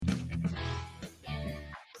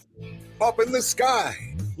up in the sky.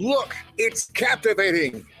 Look, it's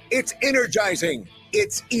captivating. It's energizing.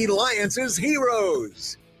 It's Eliance's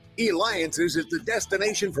Heroes. Eliance's is the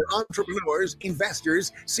destination for entrepreneurs,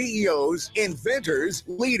 investors, CEOs, inventors,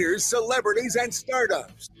 leaders, celebrities, and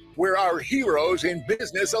startups, where our heroes in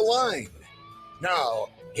business align. Now,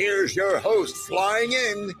 here's your host flying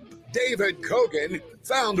in, David Kogan,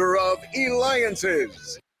 founder of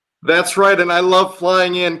Eliance's. That's right, and I love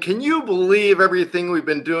flying in. Can you believe everything we've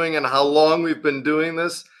been doing and how long we've been doing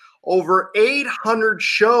this? Over 800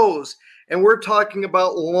 shows, and we're talking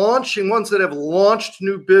about launching ones that have launched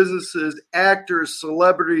new businesses, actors,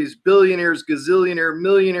 celebrities, billionaires, gazillionaire,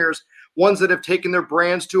 millionaires, ones that have taken their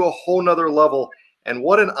brands to a whole nother level. And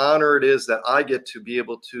what an honor it is that I get to be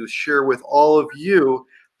able to share with all of you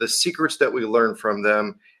the secrets that we learn from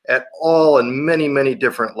them at all and many, many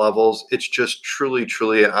different levels. It's just truly,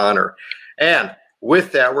 truly an honor. And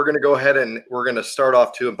with that, we're going to go ahead and we're going to start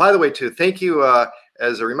off too. And by the way, too, thank you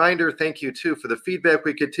as a reminder. Thank you too for the feedback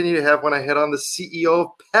we continue to have when I hit on the CEO of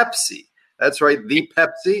Pepsi. That's right, the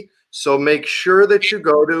Pepsi. So make sure that you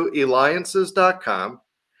go to Eliances.com.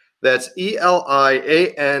 That's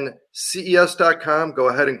ELIANCES.com. Go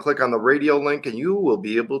ahead and click on the radio link and you will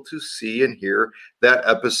be able to see and hear that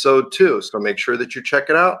episode too. So make sure that you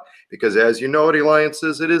check it out because as you know at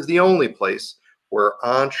Eliances, it is the only place where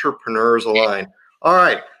entrepreneurs align. All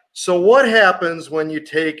right. So what happens when you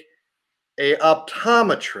take a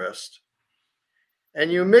optometrist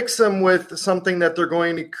and you mix them with something that they're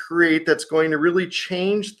going to create that's going to really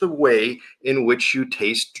change the way in which you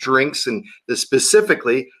taste drinks and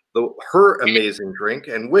specifically her amazing drink.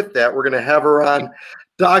 And with that, we're going to have her on,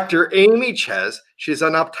 Dr. Amy Ches. She's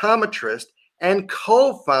an optometrist and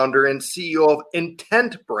co-founder and CEO of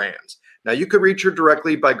Intent Brands. Now, you could reach her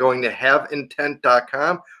directly by going to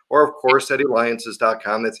haveintent.com or, of course, at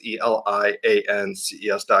Eliances.com. That's ELIANCES.com.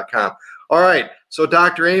 All right. So,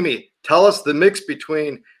 Dr. Amy, tell us the mix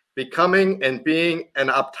between becoming and being an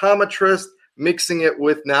optometrist, mixing it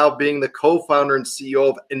with now being the co-founder and CEO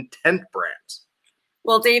of Intent Brands.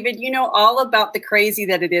 Well, David, you know all about the crazy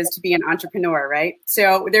that it is to be an entrepreneur, right?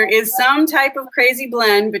 So there is some type of crazy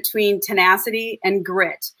blend between tenacity and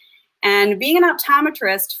grit. And being an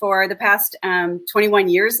optometrist for the past 21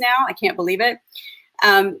 years now, I can't believe it,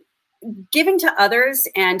 giving to others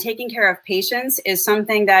and taking care of patients is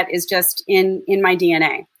something that is just in my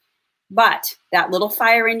DNA. But that little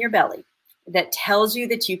fire in your belly that tells you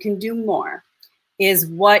that you can do more is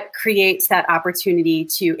what creates that opportunity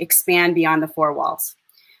to expand beyond the four walls.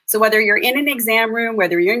 So whether you're in an exam room,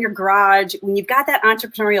 whether you're in your garage, when you've got that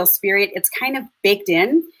entrepreneurial spirit, it's kind of baked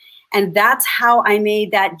in. And that's how I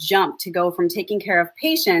made that jump to go from taking care of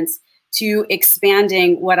patients to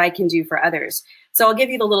expanding what I can do for others. So I'll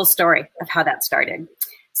give you the little story of how that started.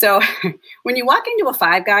 So when you walk into a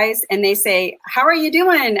Five Guys and they say, how are you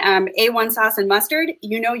doing, A1 sauce and mustard?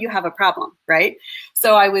 You know you have a problem, right?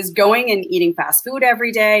 So I was going and eating fast food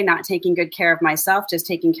every day, not taking good care of myself, just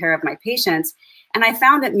taking care of my patients. And I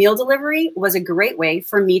found that meal delivery was a great way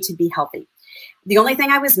for me to be healthy. The only thing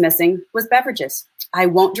I was missing was beverages. I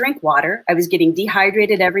won't drink water. I was getting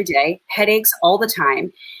dehydrated every day, headaches all the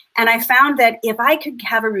time. And I found that if I could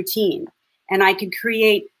have a routine and I could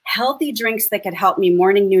create healthy drinks that could help me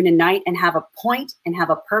morning, noon, and night and have a point and have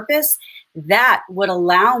a purpose, that would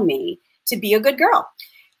allow me to be a good girl.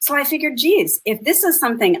 So I figured, geez, if this is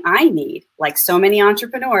something I need, like so many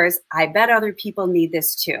entrepreneurs, I bet other people need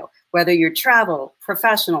this too. Whether you're travel,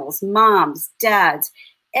 professionals, moms, dads,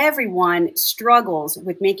 everyone struggles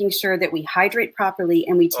with making sure that we hydrate properly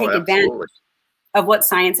and we take advantage of what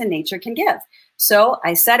science and nature can give. So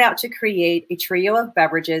I set out to create a trio of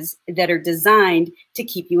beverages that are designed to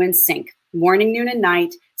keep you in sync, morning, noon, and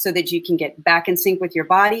night, so that you can get back in sync with your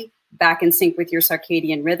body, back in sync with your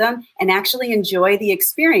circadian rhythm, and actually enjoy the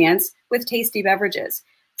experience with tasty beverages.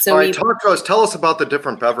 So all right, talk to us. Tell us about the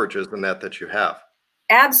different beverages in that you have.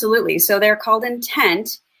 Absolutely. So they're called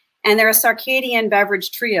Intent, and they're a circadian beverage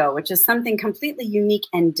trio, which is something completely unique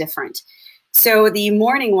and different. So the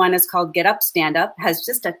morning one is called Get Up, Stand Up, has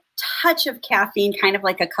just a touch of caffeine, kind of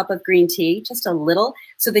like a cup of green tea, just a little,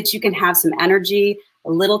 so that you can have some energy,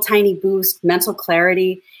 a little tiny boost, mental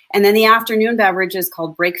clarity. And then the afternoon beverage is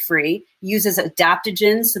called Break Free, uses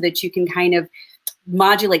adaptogens so that you can kind of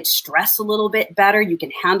modulate stress a little bit better. You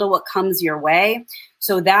can handle what comes your way.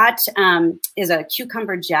 So that is a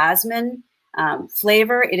cucumber jasmine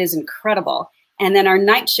flavor. It is incredible. And then our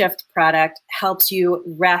night shift product helps you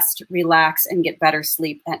rest, relax, and get better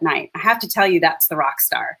sleep at night. I have to tell you, that's the rock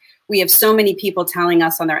star. We have so many people telling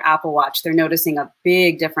us on their Apple Watch they're noticing a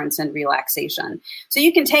big difference in relaxation. So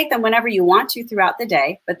you can take them whenever you want to throughout the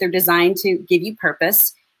day, but they're designed to give you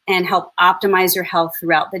purpose and help optimize your health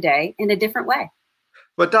throughout the day in a different way.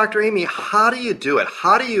 But Dr. Amy, how do you do it?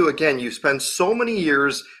 How do you, again, you spend so many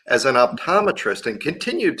years as an optometrist and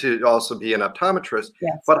continue to also be an optometrist,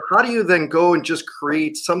 Yes. But how do you then go and just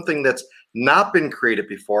create something that's not been created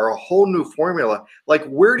before, a whole new formula? Like,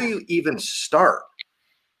 where do you even start?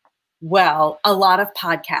 Well, a lot of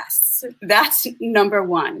podcasts. That's number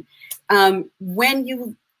one. When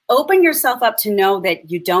you open yourself up to know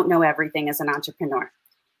that you don't know everything as an entrepreneur,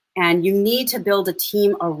 and you need to build a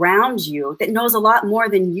team around you that knows a lot more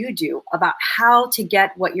than you do about how to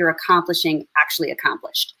get what you're accomplishing actually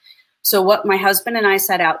accomplished. So what my husband and I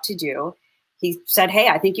set out to do, he said, hey,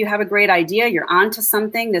 I think you have a great idea. You're onto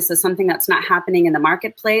something. This is something that's not happening in the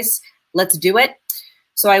marketplace. Let's do it.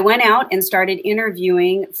 So I went out and started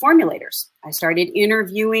interviewing formulators. I started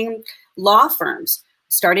interviewing law firms,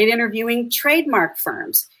 started interviewing trademark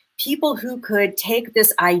firms, people who could take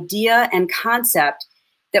this idea and concept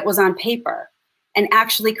that was on paper and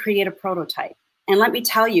actually create a prototype. And let me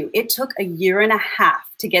tell you, it took a year and a half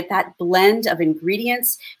to get that blend of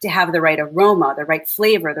ingredients to have the right aroma, the right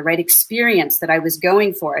flavor, the right experience that I was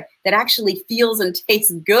going for that actually feels and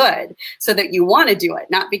tastes good so that you want to do it,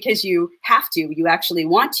 not because you have to, you actually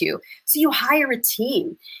want to. So you hire a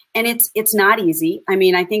team, and it's not easy. I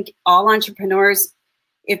mean, I think all entrepreneurs,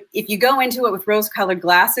 if you go into it with rose-colored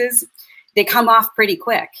glasses, they come off pretty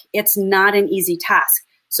quick. It's not an easy task.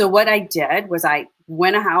 So what I did was I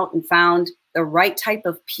went out and found the right type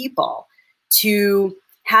of people to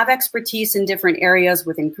have expertise in different areas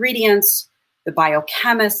with ingredients, the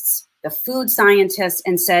biochemists, the food scientists,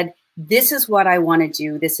 and said, this is what I want to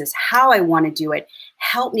do. This is how I want to do it.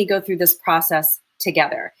 Help me go through this process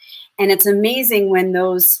together. And it's amazing when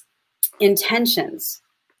those intentions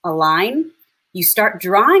align, you start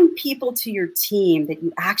drawing people to your team that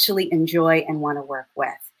you actually enjoy and want to work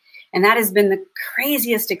with. And that has been the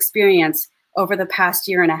craziest experience over the past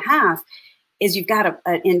year and a half, is you've got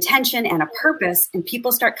an intention and a purpose, and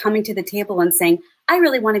people start coming to the table and saying, I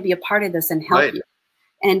really want to be a part of this and help you.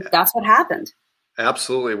 And that's what happened.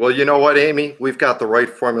 Absolutely. Well, you know what, Amy? We've got the right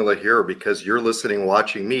formula here because you're listening,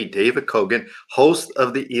 watching me, David Kogan, host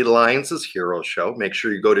of the Eliances Hero Show. Make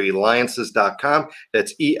sure you go to eliances.com.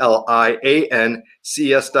 That's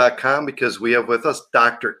ELIANCS.com, because we have with us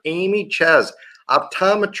Dr. Amy Chez,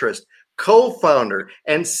 optometrist, co-founder,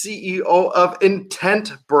 and CEO of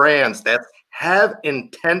Intent Brands. That's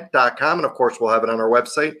haveintent.com. And of course, we'll have it on our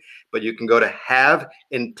website, but you can go to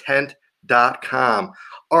haveintent.com.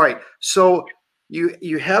 All right. So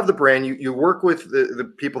you have the brand, you work with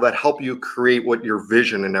the people that help you create what your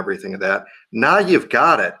vision and everything of that. Now you've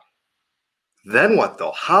got it. Then what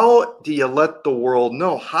though? How do you let the world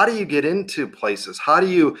know? How do you get into places? How do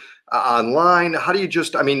you online? How do you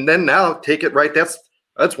just, then now take it right. That's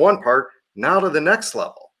one part. Now to the next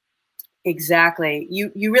level. Exactly.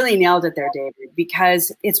 You really nailed it there, David,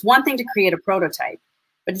 because it's one thing to create a prototype,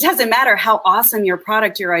 but it doesn't matter how awesome your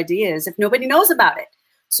product, your idea is if nobody knows about it.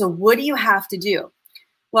 So what do you have to do?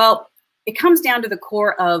 Well, it comes down to the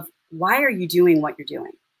core of, why are you doing what you're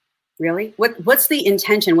doing? Really? What's the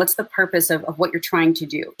intention? What's the purpose of what you're trying to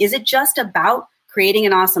do? Is it just about creating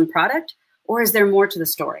an awesome product, or is there more to the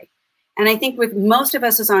story? And I think with most of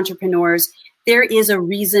us as entrepreneurs, there is a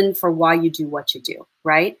reason for why you do what you do,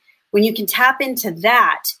 right? When you can tap into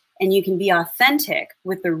that and you can be authentic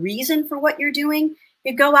with the reason for what you're doing,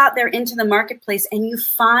 you go out there into the marketplace and you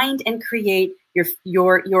find and create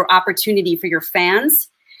your opportunity for your fans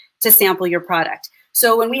to sample your product.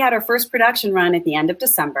 So when we had our first production run at the end of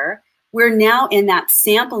December, we're now in that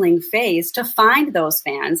sampling phase to find those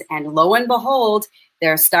fans. And lo and behold,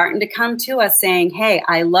 they're starting to come to us saying, hey,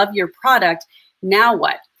 I love your product. Now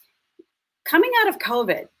what? Coming out of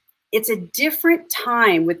COVID, it's a different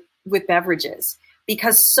time with beverages,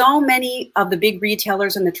 because so many of the big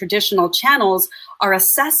retailers and the traditional channels are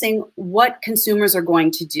assessing what consumers are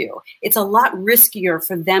going to do. It's a lot riskier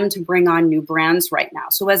for them to bring on new brands right now.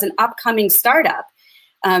 So as an upcoming startup,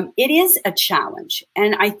 it is a challenge.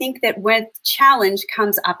 And I think that with challenge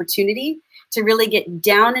comes opportunity to really get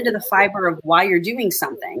down into the fiber of why you're doing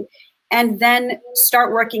something, and then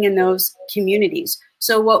start working in those communities.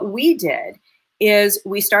 So what we did is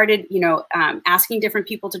we started, asking different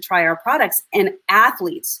people to try our products, and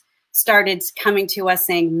athletes started coming to us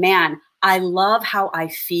saying, man, I love how I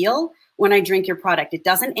feel when I drink your product. It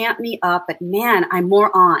doesn't amp me up, but man, I'm more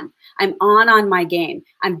on. I'm on my game.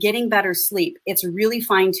 I'm getting better sleep. It's really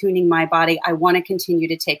fine tuning my body. I want to continue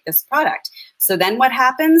to take this product. So then what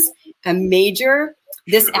happens?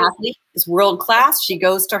 This athlete is world class. She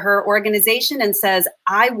goes to her organization and says,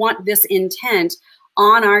 I want this intent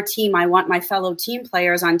on our team, I want my fellow team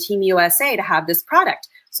players on Team USA to have this product.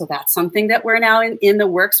 So that's something that we're now in the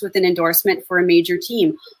works with an endorsement for a major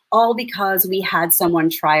team, all because we had someone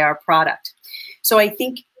try our product. So I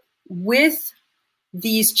think with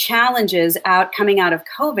these challenges coming out of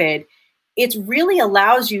COVID, it really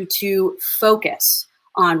allows you to focus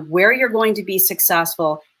on where you're going to be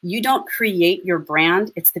successful. You don't create your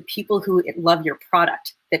brand. It's the people who love your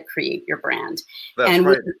product that create your brand. That's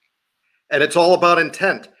right. And it's all about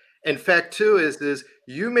intent. In fact, too, is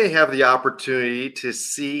you may have the opportunity to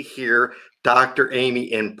hear Dr.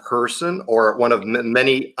 Amy in person or at one of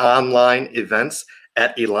many online events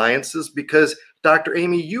at Alliances, because Dr.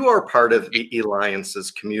 Amy, you are part of the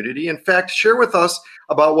Alliances community. In fact, share with us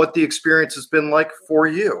about what the experience has been like for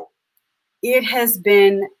you. It has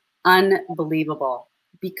been unbelievable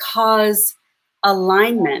because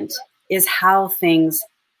alignment is how things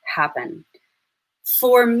happen.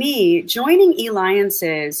 For me, joining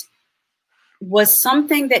Alliances was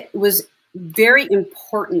something that was very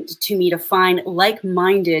important to me, to find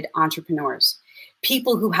like-minded entrepreneurs,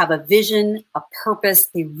 people who have a vision, a purpose,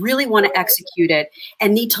 they really want to execute it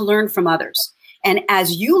and need to learn from others. And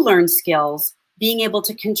as you learn skills, being able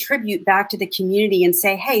to contribute back to the community and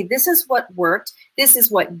say, hey, this is what worked, this is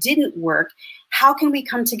what didn't work. How can we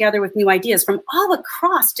come together with new ideas from all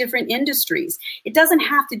across different industries? It doesn't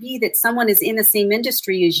have to be that someone is in the same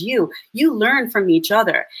industry as you. You learn from each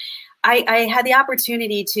other. I had the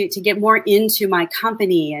opportunity to get more into my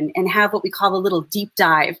company and have what we call a little deep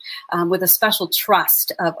dive with a special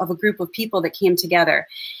trust of a group of people that came together.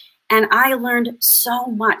 And I learned so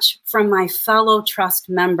much from my fellow trust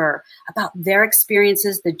member about their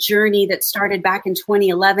experiences, the journey that started back in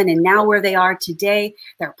 2011 and now where they are today,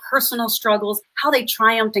 their personal struggles, how they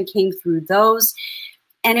triumphed and came through those.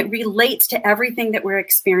 And it relates to everything that we're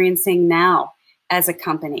experiencing now as a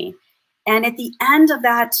company. And at the end of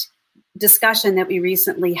that discussion that we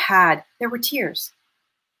recently had, there were tears.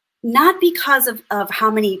 Not because of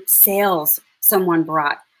how many sales someone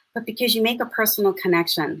brought, but because you make a personal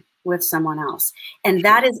connection with someone else. And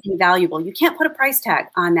that is invaluable. You can't put a price tag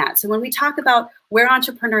on that. So when we talk about where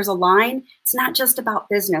entrepreneurs align, it's not just about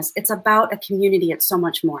business. It's about a community. It's so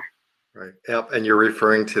much more. Right. Yep. And you're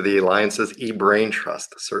referring to the Alliance's eBrain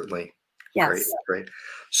Trust, certainly. Yes. Great.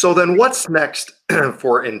 So then what's next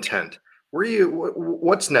for Intent?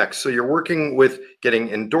 What's next? So you're working with getting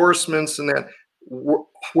endorsements and that.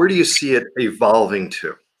 Where do you see it evolving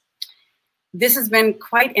to? This has been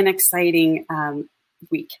quite an exciting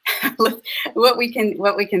week. what we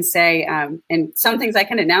can say, and some things I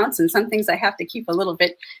can announce, and some things I have to keep a little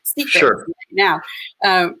bit secret now.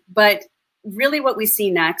 But really, what we see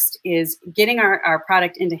next is getting our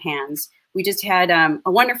product into hands. We just had a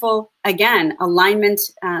wonderful, again, alignment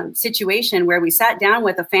situation where we sat down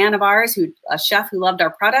with a fan of ours, a chef who loved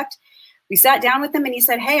our product. We sat down with him and he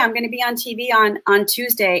said, hey, I'm going to be on TV on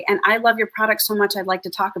Tuesday, and I love your product so much I'd like to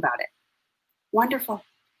talk about it. Wonderful.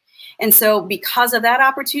 And so because of that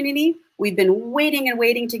opportunity, we've been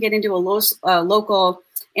waiting to get into a local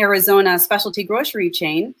Arizona specialty grocery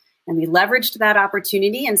chain. And we leveraged that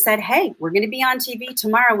opportunity and said, hey, we're going to be on TV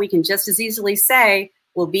tomorrow. We can just as easily say,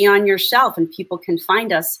 we'll be on your shelf and people can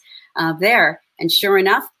find us there. And sure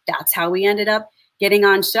enough, that's how we ended up getting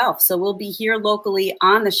on shelf. So we'll be here locally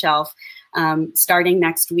on the shelf starting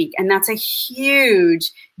next week. And that's a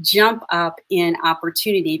huge jump up in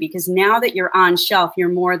opportunity because now that you're on shelf, you're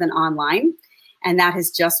more than online. And that has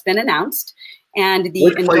just been announced. And the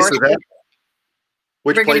endorsement,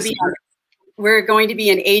 we're going to be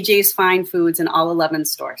in AJ's Fine Foods in all 11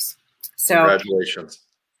 stores. So congratulations.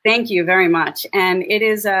 Thank you very much. And it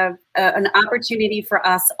is an opportunity for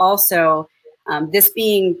us also, this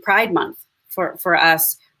being Pride Month for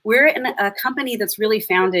us. We're in a company that's really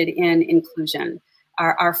founded in inclusion.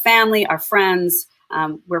 Our family, our friends,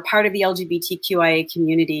 we're part of the LGBTQIA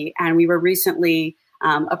community, and we were recently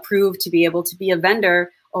approved to be able to be a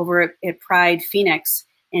vendor over at Pride Phoenix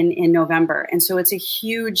in November. And so it's a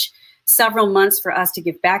huge several months for us to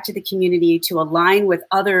give back to the community, to align with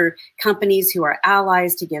other companies who are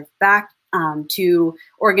allies, to give back to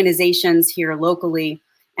organizations here locally,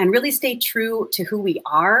 and really stay true to who we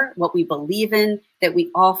are, what we believe in, that we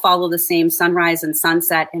all follow the same sunrise and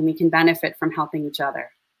sunset, and we can benefit from helping each other.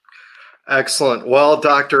 Excellent. Well,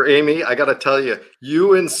 Dr. Amy, I got to tell you,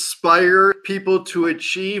 you inspire people to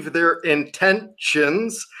achieve their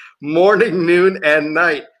intentions morning, noon, and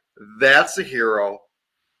night. That's a hero.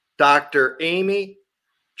 Dr. Amy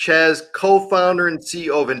Ches, co-founder and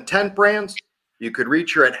CEO of Intent Brands. You could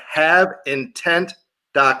reach her at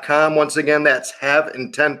haveintent.com. Once again, that's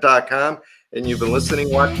haveintent.com. and you've been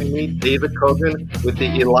listening, watching me, David Kogan, with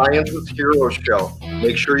the Alliances Heroes Show.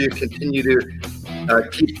 Make sure you continue to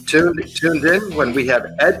keep tuned in when we have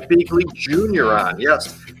Ed Begley Jr. on.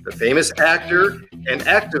 Yes, the famous actor and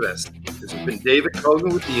activist. This has been David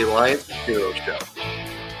Kogan with the Alliances Heroes Show.